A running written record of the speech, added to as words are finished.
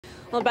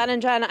Well, Ben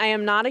and Jen, I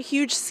am not a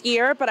huge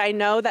skier, but I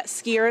know that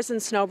skiers and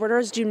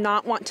snowboarders do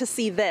not want to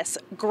see this,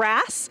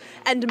 grass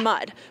and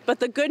mud. But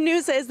the good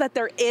news is that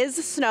there is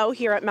snow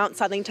here at Mount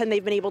Southington.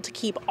 They've been able to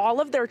keep all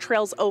of their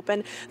trails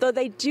open, though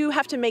they do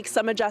have to make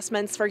some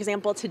adjustments. For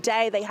example,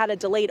 today they had a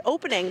delayed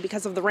opening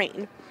because of the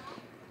rain.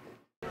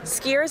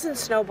 Skiers and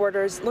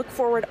snowboarders look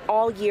forward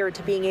all year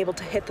to being able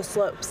to hit the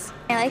slopes.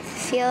 I like the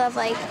feel of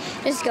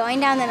just going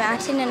down the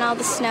mountain and all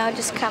the snow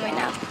just coming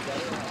up.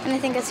 And I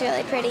think it's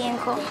really pretty and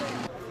cool.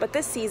 But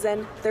this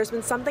season, there's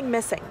been something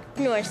missing.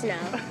 More snow.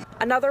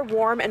 Another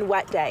warm and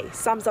wet day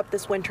sums up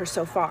this winter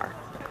so far.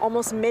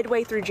 Almost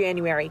midway through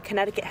January,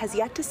 Connecticut has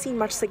yet to see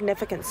much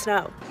significant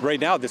snow.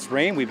 Right now, this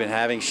rain we've been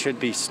having should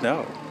be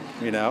snow,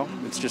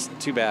 It's just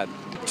too bad.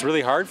 It's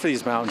really hard for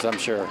these mountains, I'm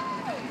sure,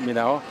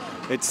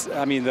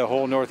 the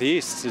whole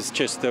Northeast is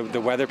just, the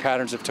weather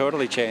patterns have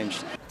totally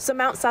changed. So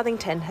Mount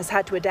Southington has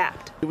had to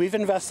adapt. We've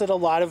invested a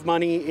lot of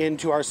money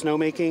into our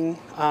snowmaking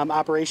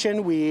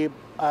operation. We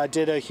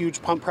did a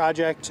huge pump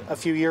project a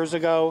few years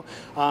ago.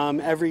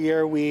 Every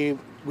year we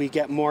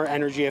get more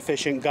energy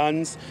efficient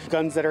guns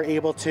that are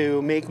able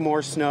to make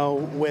more snow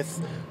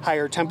with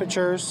higher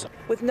temperatures.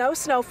 With no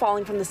snow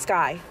falling from the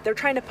sky, they're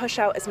trying to push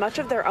out as much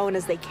of their own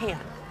as they can.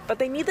 But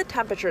they need the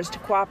temperatures to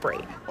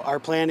cooperate. Our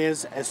plan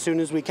is, as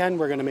soon as we can,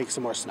 we're going to make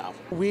some more snow.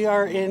 We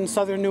are in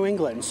southern New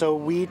England, so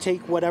we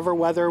take whatever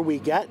weather we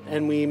get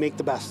and we make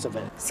the best of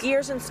it.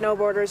 Skiers and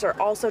snowboarders are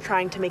also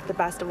trying to make the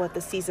best of what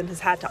the season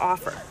has had to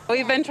offer.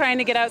 We've been trying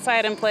to get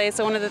outside and play,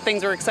 so one of the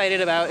things we're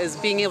excited about is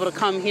being able to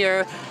come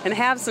here and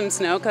have some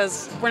snow,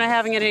 because we're not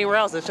having it anywhere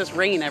else. It's just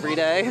rain every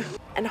day.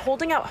 And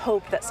holding out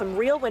hope that some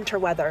real winter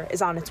weather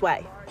is on its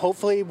way.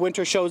 Hopefully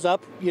winter shows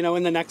up,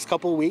 in the next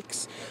couple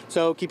weeks.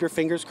 So keep your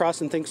fingers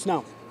crossed and think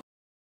snow.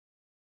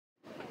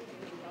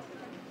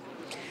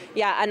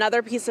 Yeah,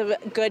 another piece of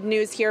good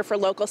news here for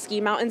local ski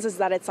mountains is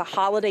that it's a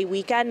holiday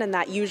weekend, and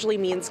that usually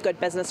means good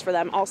business for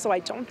them. Also, I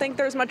don't think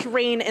there's much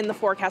rain in the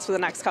forecast for the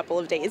next couple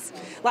of days.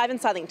 Live in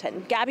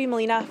Southington, Gabby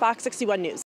Molina, Fox 61 News.